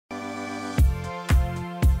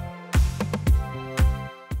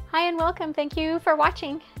Hi and welcome. Thank you for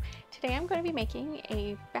watching. Today I'm going to be making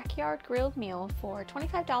a backyard grilled meal for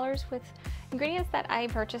 $25 with ingredients that I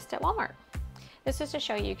purchased at Walmart. This is to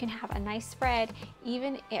show you can have a nice spread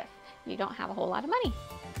even if you don't have a whole lot of money.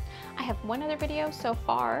 I have one other video so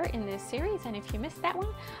far in this series, and if you missed that one,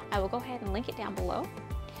 I will go ahead and link it down below.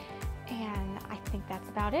 And I think that's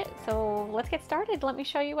about it. So let's get started. Let me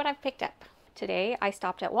show you what I've picked up. Today I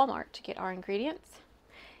stopped at Walmart to get our ingredients.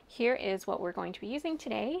 Here is what we're going to be using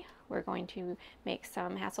today. We're going to make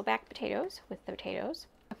some Hasselback potatoes with the potatoes,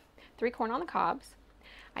 3 corn on the cobs.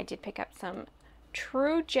 I did pick up some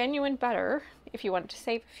true genuine butter. If you wanted to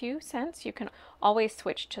save a few cents, you can always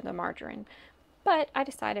switch to the margarine. But I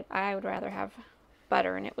decided I would rather have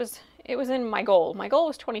butter, and it was in my goal. My goal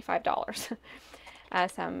was $25.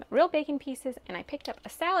 Some real bacon pieces, and I picked up a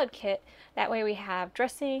salad kit. That way we have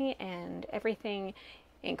dressing and everything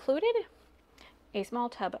included. A small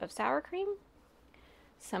tub of sour cream,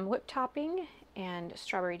 some whipped topping, and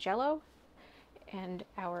strawberry jello. And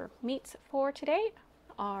our meats for today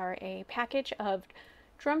are a package of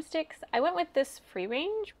drumsticks. I went with this free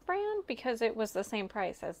range brand because it was the same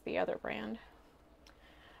price as the other brand.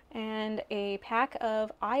 And a pack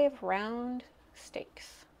of eye of round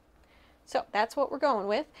steaks. So that's what we're going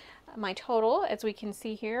with. My total, as we can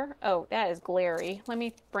see here, oh, that is glary. Let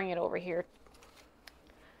me bring it over here.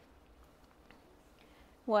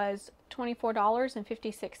 Was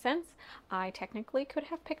 $24.56. I technically could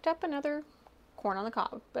have picked up another corn on the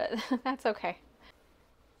cob, but that's okay.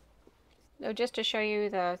 So just to show you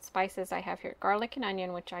the spices I have here, garlic and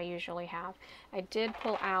onion, which I usually have. I did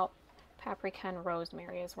pull out paprika and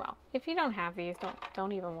rosemary as well. If you don't have these,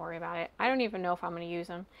 don't even worry about it. I don't even know if I'm going to use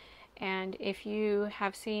them. And if you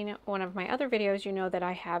have seen one of my other videos, you know that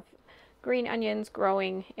I have green onions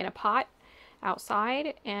growing in a pot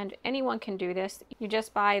outside, and anyone can do this. You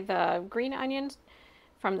just buy the green onions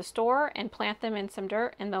from the store and plant them in some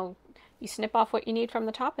dirt, and you snip off what you need from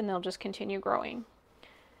the top and they'll just continue growing.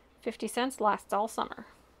 50 cents lasts all summer.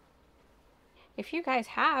 If you guys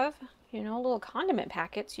have, little condiment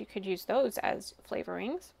packets, you could use those as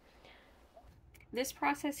flavorings. This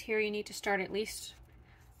process here, you need to start at least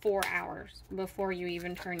 4 hours before you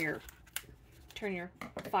even turn your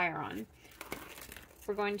fire on.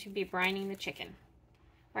 We're going to be brining the chicken.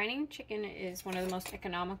 Brining chicken is one of the most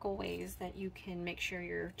economical ways that you can make sure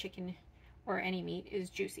your chicken or any meat is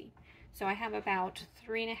juicy. So I have about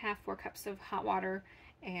 3.5–4 cups of hot water,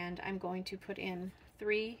 and I'm going to put in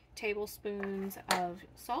 3 tablespoons of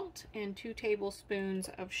salt and 2 tablespoons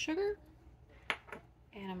of sugar.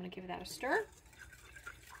 And I'm going to give that a stir.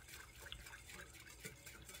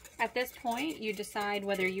 At this point, you decide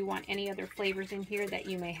whether you want any other flavors in here that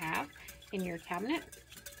you may have in your cabinet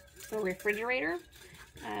or refrigerator.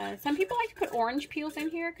 Some people like to put orange peels in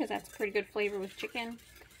here because that's a pretty good flavor with chicken.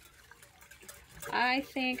 I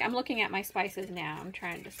think I'm looking at my spices now. I'm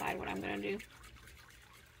trying to decide what I'm going to do.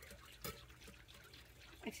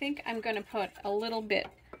 I think I'm going to put a little bit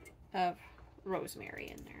of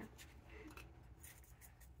rosemary in there.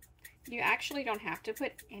 You actually don't have to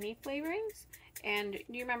put any flavorings. And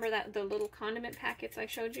do you remember that the little condiment packets I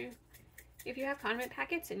showed you? If you have condiment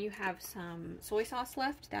packets and you have some soy sauce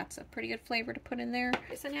left, that's a pretty good flavor to put in there.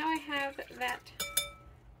 So now I have that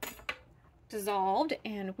dissolved,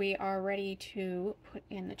 and we are ready to put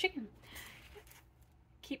in the chicken.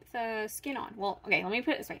 Keep the skin on. Well, okay, let me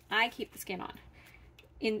put it this way. I keep the skin on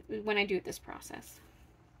when I do this process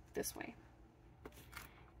this way.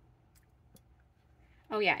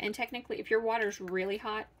 Oh yeah, and technically if your water's really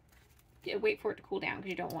hot, wait for it to cool down because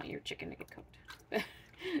you don't want your chicken to get cooked.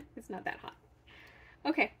 It's not that hot.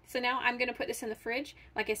 Okay, so now I'm going to put this in the fridge.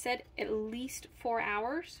 Like I said, at least 4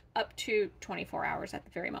 hours, up to 24 hours at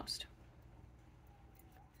the very most.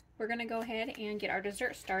 We're going to go ahead and get our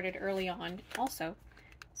dessert started early on also.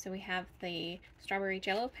 So we have the strawberry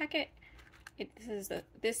jello packet.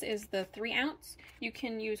 This is the 3 ounce. You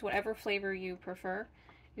can use whatever flavor you prefer.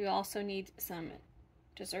 You also need some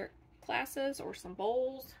dessert glasses or some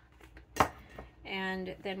bowls.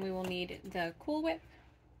 And then we will need the Cool Whip,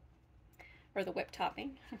 or the whipped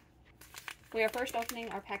topping. We are first opening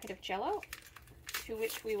our packet of jello, to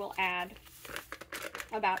which we will add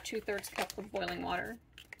about 2/3 cup of boiling water.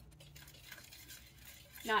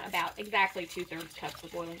 Not about, exactly 2/3 cups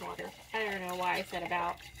of boiling water. I don't know why I said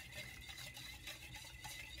about.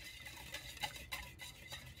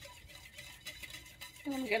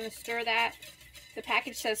 And I'm going to stir that. The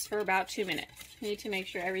package says for about 2 minutes. You need to make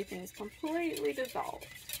sure everything's completely dissolved.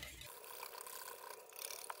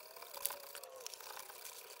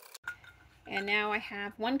 And now I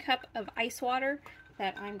have 1 cup of ice water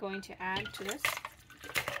that I'm going to add to this.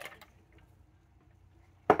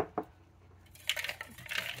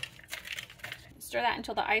 Stir that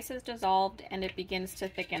until the ice is dissolved and it begins to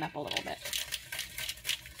thicken up a little bit.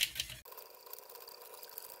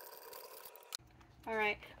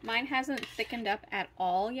 Alright, mine hasn't thickened up at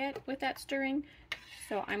all yet with that stirring,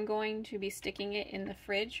 so I'm going to be sticking it in the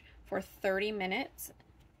fridge for 30 minutes.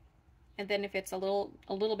 And then if it's a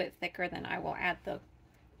little bit thicker, then I will add the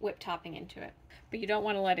whipped topping into it. But you don't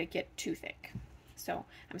want to let it get too thick. So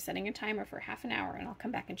I'm setting a timer for half an hour and I'll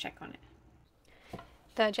come back and check on it.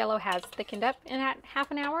 The Jell-O has thickened up in that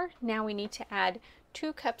half an hour. Now we need to add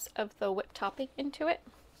 2 cups of the whipped topping into it.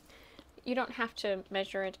 You don't have to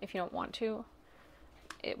measure it if you don't want to.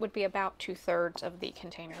 It would be about 2/3 of the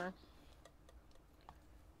container.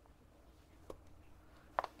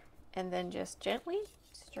 And then just gently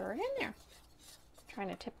stir it in there. I'm trying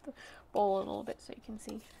to tip the bowl a little bit so you can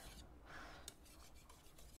see.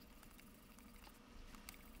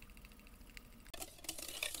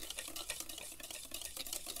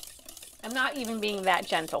 I'm not even being that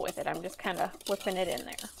gentle with it. I'm just kind of whipping it in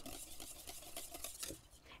there.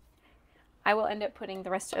 I will end up putting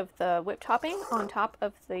the rest of the whipped topping on top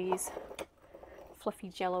of these fluffy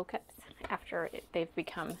Jell-O cups after they've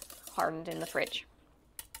become hardened in the fridge.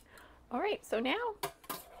 Alright, so now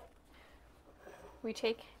we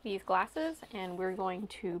take these glasses and we're going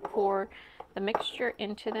to pour the mixture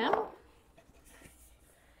into them.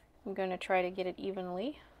 I'm going to try to get it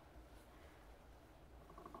evenly.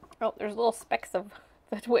 Oh, there's little specks of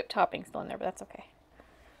the whipped topping still in there, but that's okay.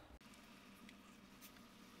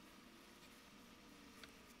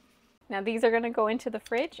 Now these are going to go into the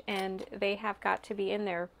fridge and they have got to be in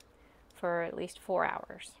there for at least 4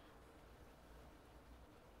 hours.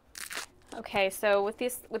 Okay, so with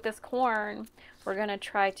this corn, we're going to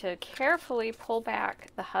try to carefully pull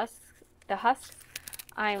back the husks.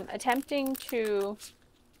 I'm attempting to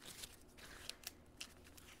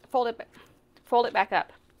fold it back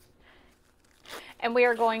up. And we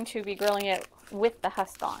are going to be grilling it with the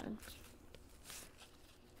husk on.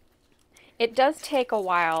 It does take a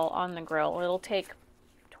while on the grill. It'll take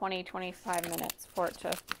 20-25 minutes for it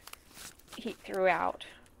to heat throughout.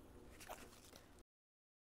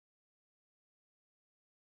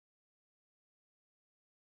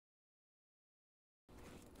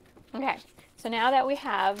 Okay, so now that we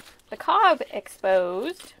have the cob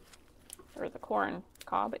exposed, or the corn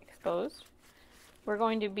cob exposed, we're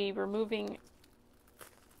going to be removing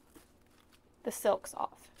the silk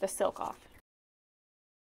off.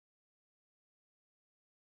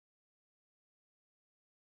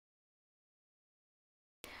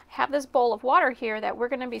 I have this bowl of water here that we're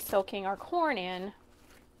going to be soaking our corn in.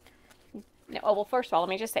 Oh, well, first of all, let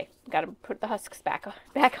me just say, got to put the husks back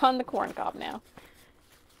on the corn cob now.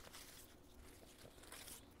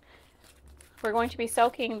 We're going to be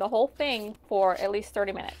soaking the whole thing for at least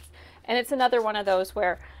 30 minutes. And it's another one of those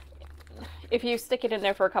where if you stick it in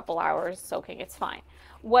there for a couple hours soaking, it's fine.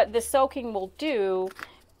 What the soaking will do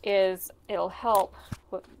is it'll help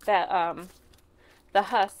with that,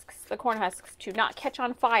 the corn husks to not catch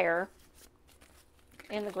on fire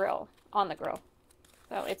in the grill, on the grill.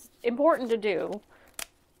 So it's important to do.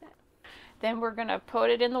 Then we're going to put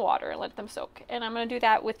it in the water and let them soak. And I'm going to do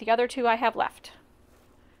that with the other 2 I have left.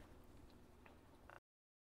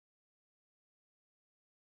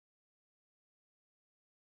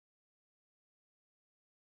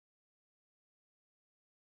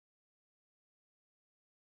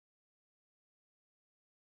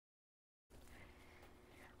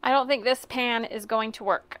 I don't think this pan is going to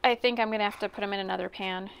work. I think I'm going to have to put them in another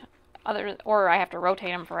pan, or I have to rotate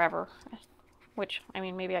them forever, which, I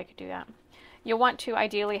mean, maybe I could do that. You'll want to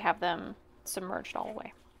ideally have them submerged all the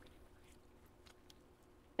way.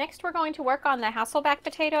 Next, we're going to work on the Hasselback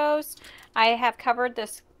potatoes. I have covered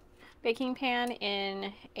this baking pan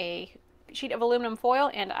in a sheet of aluminum foil,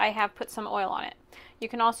 and I have put some oil on it. You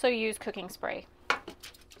can also use cooking spray.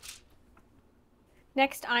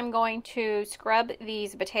 Next, I'm going to scrub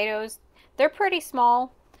these potatoes. They're pretty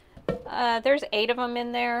small. There's 8 of them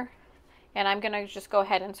in there, and I'm going to just go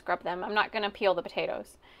ahead and scrub them. I'm not going to peel the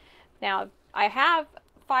potatoes. Now, I have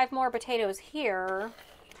 5 more potatoes here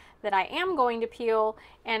that I am going to peel,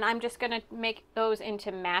 and I'm just going to make those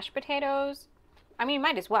into mashed potatoes. I mean,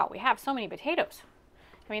 might as well. We have so many potatoes.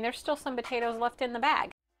 I mean, there's still some potatoes left in the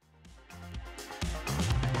bag.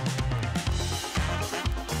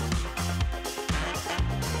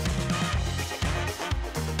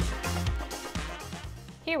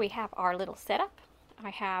 Here we have our little setup. I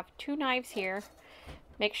have 2 knives here.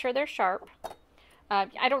 Make sure they're sharp.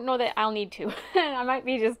 I don't know that I'll need to. I might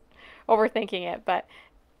be just overthinking it, but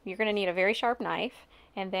you're going to need a very sharp knife.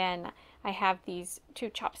 And then I have these 2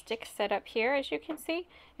 chopsticks set up here, as you can see,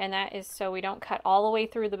 and that is so we don't cut all the way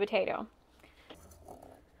through the potato.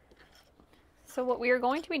 So what we are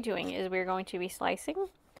going to be doing is we're going to be slicing.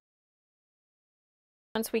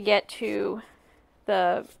 Once we get to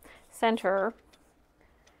the center,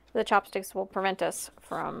 the chopsticks will prevent us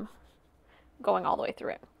from going all the way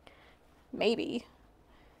through it. Maybe.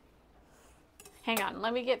 Hang on,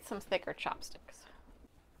 let me get some thicker chopsticks.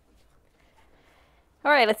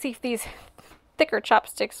 All right, let's see if these thicker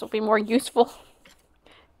chopsticks will be more useful.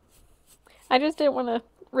 I just didn't want to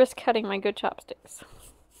risk cutting my good chopsticks.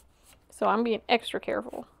 So I'm being extra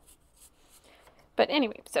careful. But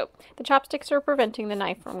anyway, so the chopsticks are preventing the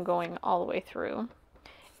knife from going all the way through.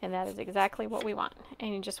 And that is exactly what we want.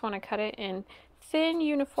 And you just want to cut it in thin,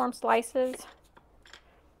 uniform slices.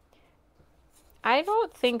 I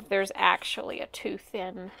don't think there's actually a too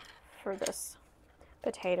thin for this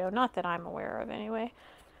potato. Not that I'm aware of anyway.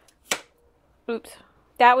 Oops.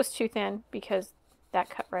 That was too thin because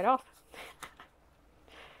that cut right off.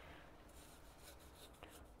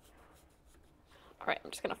 Alright,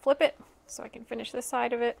 I'm just going to flip it so I can finish this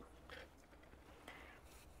side of it.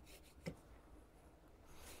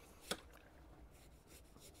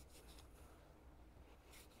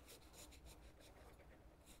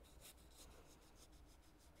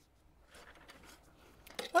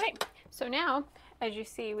 Alright, so now, as you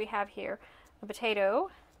see, we have here a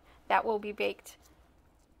potato that will be baked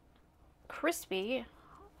crispy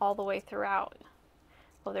all the way throughout.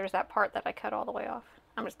 Well, there's that part that I cut all the way off.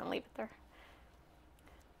 I'm just going to leave it there.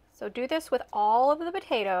 So do this with all of the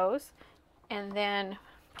potatoes and then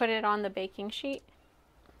put it on the baking sheet.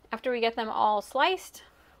 After we get them all sliced,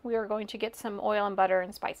 we are going to get some oil and butter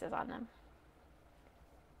and spices on them.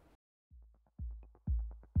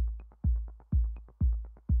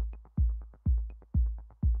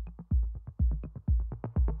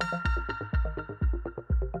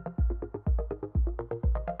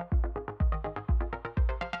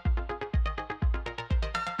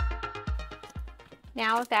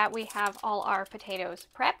 Now that we have all our potatoes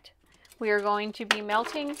prepped, we are going to be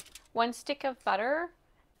melting 1 stick of butter.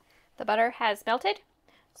 The butter has melted,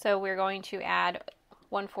 so we're going to add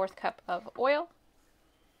 1/4 cup of oil.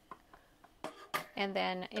 And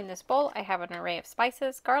then in this bowl, I have an array of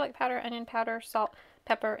spices: garlic powder, onion powder, salt,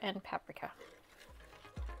 pepper, and paprika.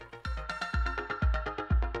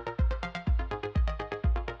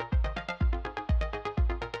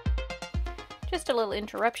 Just a little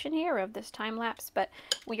interruption here of this time lapse, but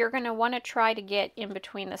we are going to want to try to get in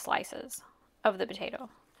between the slices of the potato.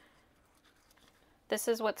 This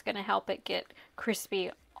is what's going to help it get crispy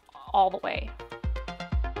all the way.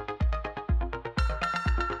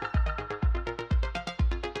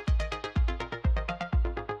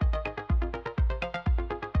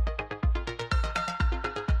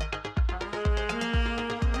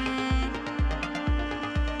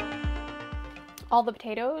 All the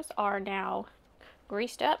potatoes are now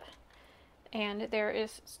greased up, and there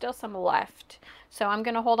is still some left. So I'm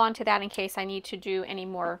going to hold on to that in case I need to do any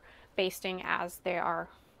more basting as they are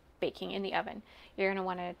baking in the oven. You're going to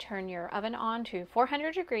want to turn your oven on to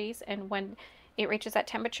 400 degrees, and when it reaches that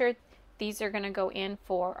temperature, these are going to go in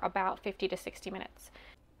for about 50 to 60 minutes.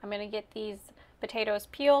 I'm going to get these potatoes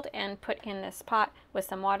peeled and put in this pot with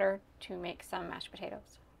some water to make some mashed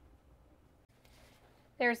potatoes.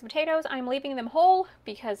 There's the potatoes. I'm leaving them whole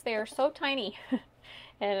because they are so tiny.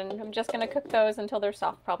 And I'm just going to cook those until they're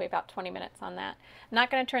soft, probably about 20 minutes on that. I'm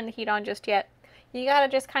not going to turn the heat on just yet. You got to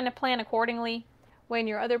just kind of plan accordingly. When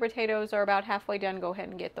your other potatoes are about halfway done, go ahead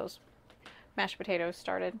and get those mashed potatoes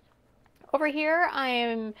started. Over here,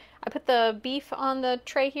 I put the beef on the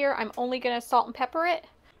tray here. I'm only going to salt and pepper it.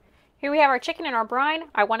 Here we have our chicken and our brine.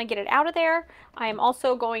 I want to get it out of there. I am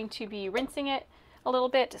also going to be rinsing it a little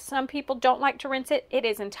bit. Some people don't like to rinse it. It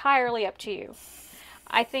is entirely up to you.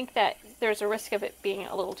 I think that there's a risk of it being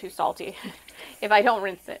a little too salty if I don't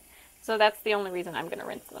rinse it. So that's the only reason I'm going to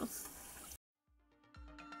rinse them.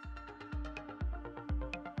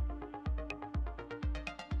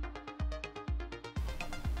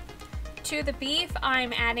 To the beef,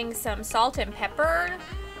 I'm adding some salt and pepper,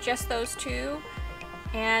 just those two.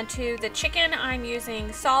 And to the chicken, I'm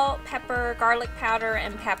using salt, pepper, garlic powder,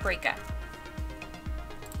 and paprika.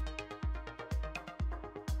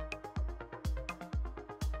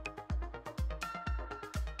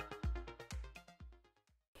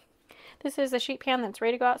 This is the sheet pan that's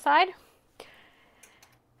ready to go outside.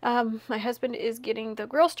 My husband is getting the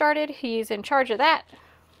grill started. He's in charge of that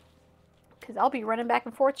because I'll be running back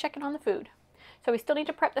and forth checking on the food. So we still need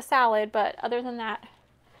to prep the salad, but other than that,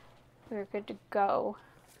 we're good to go.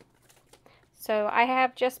 So I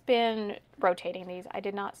have just been rotating these. I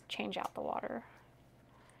did not change out the water.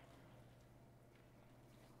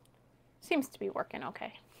 Seems to be working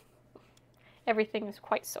okay. Everything is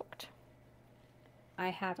quite soaked. I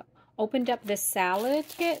have opened up this salad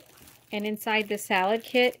kit, and inside the salad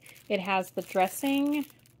kit, it has the dressing,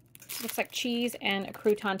 looks like cheese, and a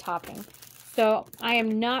crouton topping. So I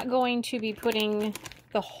am not going to be putting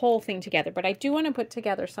the whole thing together, but I do want to put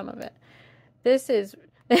together some of it. This is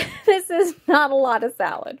this is not a lot of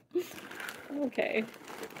salad. Okay.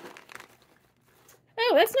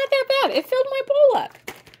 Oh, that's not that bad. It filled my bowl up.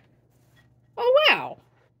 Oh, wow.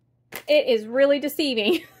 It is really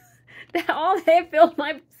deceiving. They filled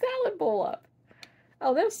my salad bowl up.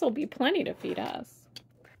 Oh, there'll still be plenty to feed us.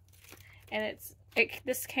 And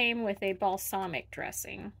this came with a balsamic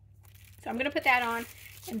dressing. So I'm going to put that on,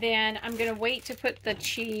 and then I'm going to wait to put the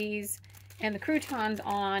cheese and the croutons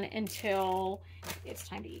on until it's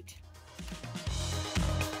time to eat.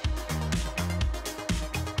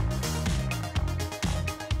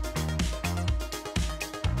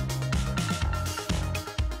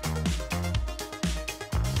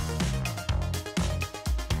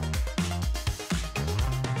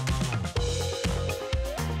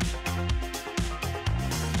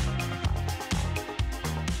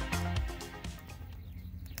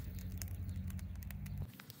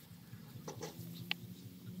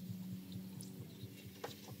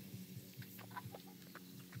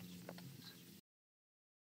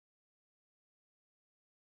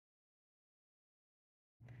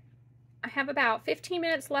 I have about 15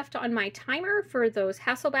 minutes left on my timer for those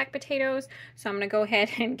Hasselback potatoes, so I'm going to go ahead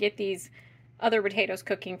and get these other potatoes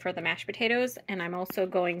cooking for the mashed potatoes, and I'm also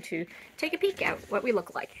going to take a peek at what we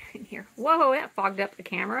look like in here. Whoa, that fogged up the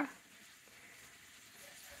camera.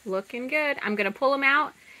 Looking good. I'm going to pull them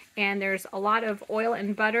out, and there's a lot of oil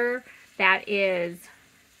and butter that is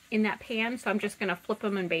in that pan, so I'm just going to flip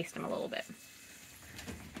them and baste them a little bit.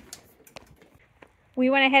 We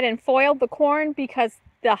went ahead and foiled the corn because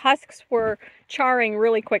the husks were charring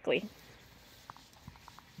really quickly.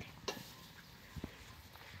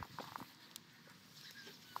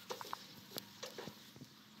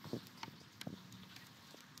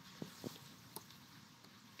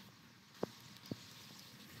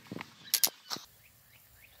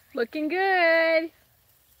 Looking good.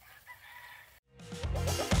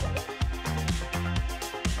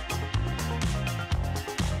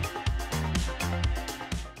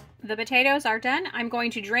 The potatoes are done. I'm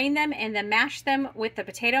going to drain them and then mash them with the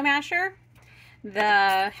potato masher.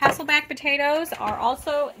 The Hasselback potatoes are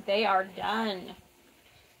also, they are done.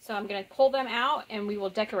 So I'm going to pull them out and we will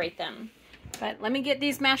decorate them. But let me get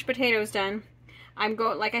these mashed potatoes done.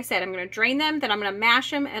 Like I said, I'm going to drain them, then I'm going to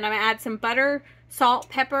mash them, and I'm going to add some butter, salt,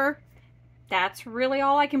 pepper. That's really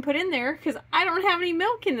all I can put in there because I don't have any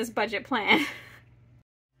milk in this budget plan.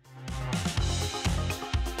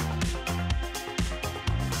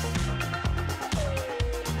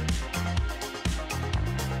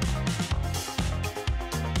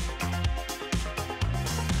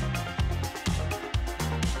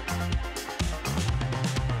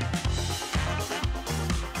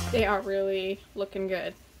 They are really looking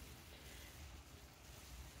good.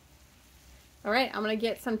 All right, I'm gonna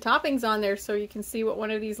get some toppings on there so you can see what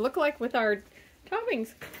one of these look like with our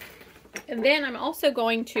toppings. And then I'm also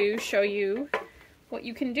going to show you what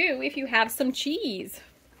you can do if you have some cheese.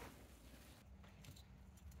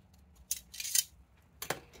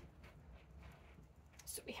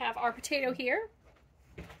 So we have our potato here.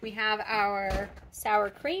 We have our sour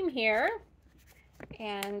cream here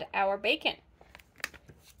and our bacon.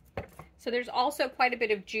 So there's also quite a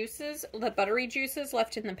bit of juices, the buttery juices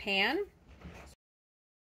left in the pan.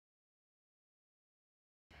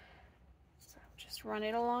 So just run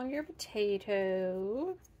it along your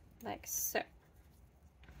potato, like so.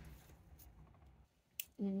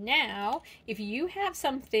 Now, if you have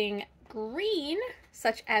something green,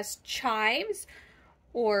 such as chives,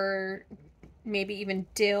 or maybe even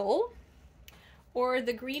dill, or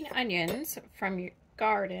the green onions from your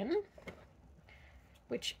garden,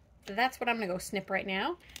 which that's what I'm gonna go snip right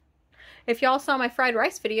now. If y'all saw my fried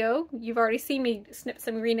rice video, you've already seen me snip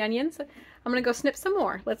some green onions. I'm gonna go snip some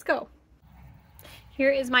more. Let's go.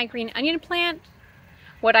 Here is my green onion plant.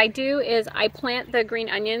 What I do is I plant the green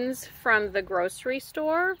onions from the grocery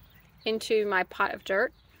store into my pot of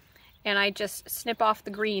dirt, and I just snip off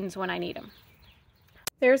the greens when I need them.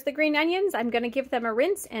 There's the green onions. I'm gonna give them a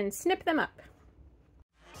rinse and snip them up.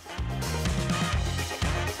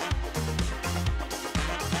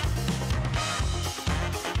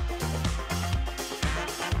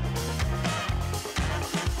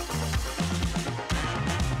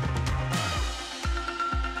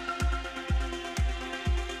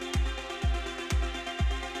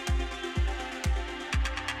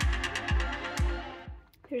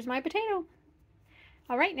 Here's my potato.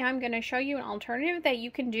 All right, now I'm going to show you an alternative that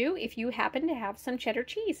you can do if you happen to have some cheddar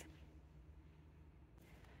cheese.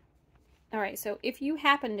 All right, so if you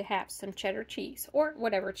happen to have some cheddar cheese or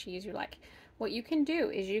whatever cheese you like, what you can do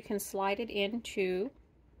is you can slide it into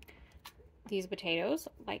these potatoes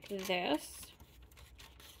like this.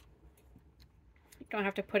 You don't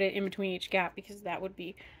have to put it in between each gap because that would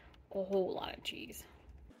be a whole lot of cheese.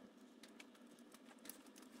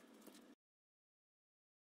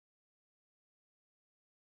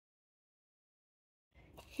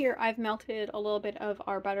 Here I've melted a little bit of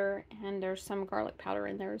our butter, and there's some garlic powder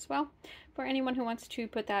in there as well for anyone who wants to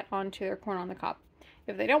put that onto their corn on the cob.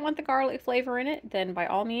 If they don't want the garlic flavor in it, then by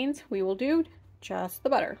all means we will do just the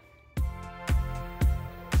butter.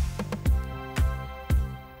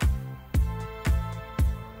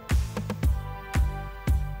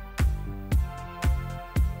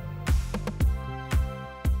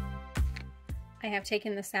 I have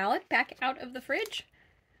taken the salad back out of the fridge.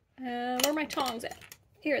 Where are my tongs at?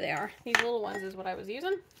 Here they are. These little ones is what I was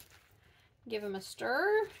using. Give them a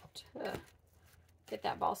stir to get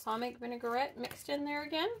that balsamic vinaigrette mixed in there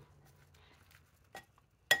again.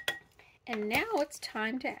 And now it's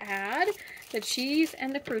time to add the cheese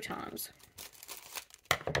and the croutons.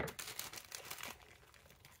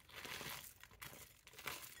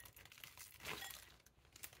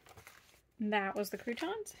 That was the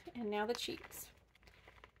croutons, and now the cheese.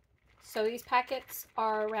 So these packets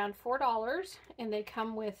are around $4, and they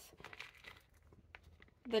come with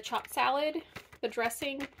the chopped salad, the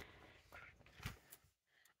dressing,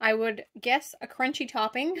 I would guess a crunchy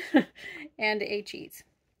topping, and a cheese.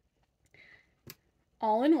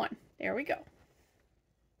 All in one. There we go.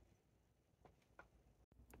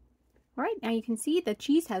 All right, now you can see the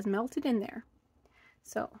cheese has melted in there.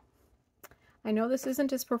 So I know this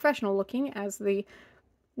isn't as professional looking as the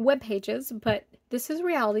web pages, but this is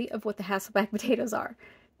reality of what the Hasselback potatoes are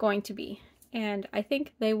going to be. And I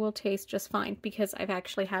think they will taste just fine because I've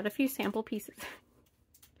actually had a few sample pieces.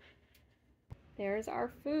 There's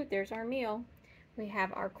our food. There's our meal. We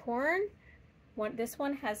have our corn. This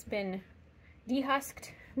one has been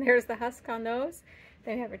dehusked. There's the husk on those.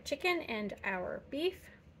 Then we have our chicken and our beef.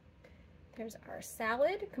 There's our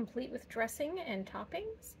salad, complete with dressing and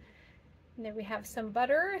toppings. And then we have some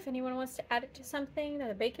butter, if anyone wants to add it to something,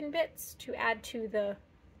 the bacon bits to add to the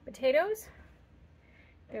potatoes.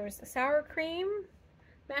 There was the sour cream,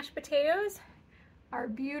 mashed potatoes, our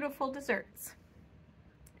beautiful desserts.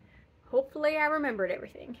 Hopefully I remembered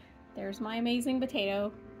everything. There's my amazing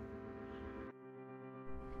potato.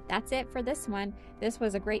 That's it for this one. This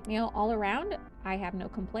was a great meal all around. I have no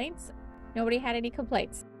complaints. Nobody had any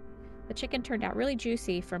complaints. The chicken turned out really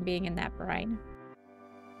juicy from being in that brine.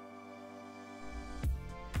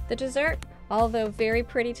 The dessert, although very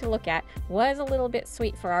pretty to look at, was a little bit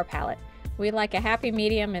sweet for our palate. We like a happy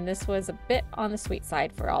medium, and this was a bit on the sweet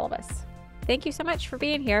side for all of us. Thank you so much for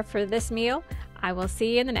being here for this meal. I will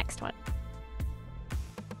see you in the next one.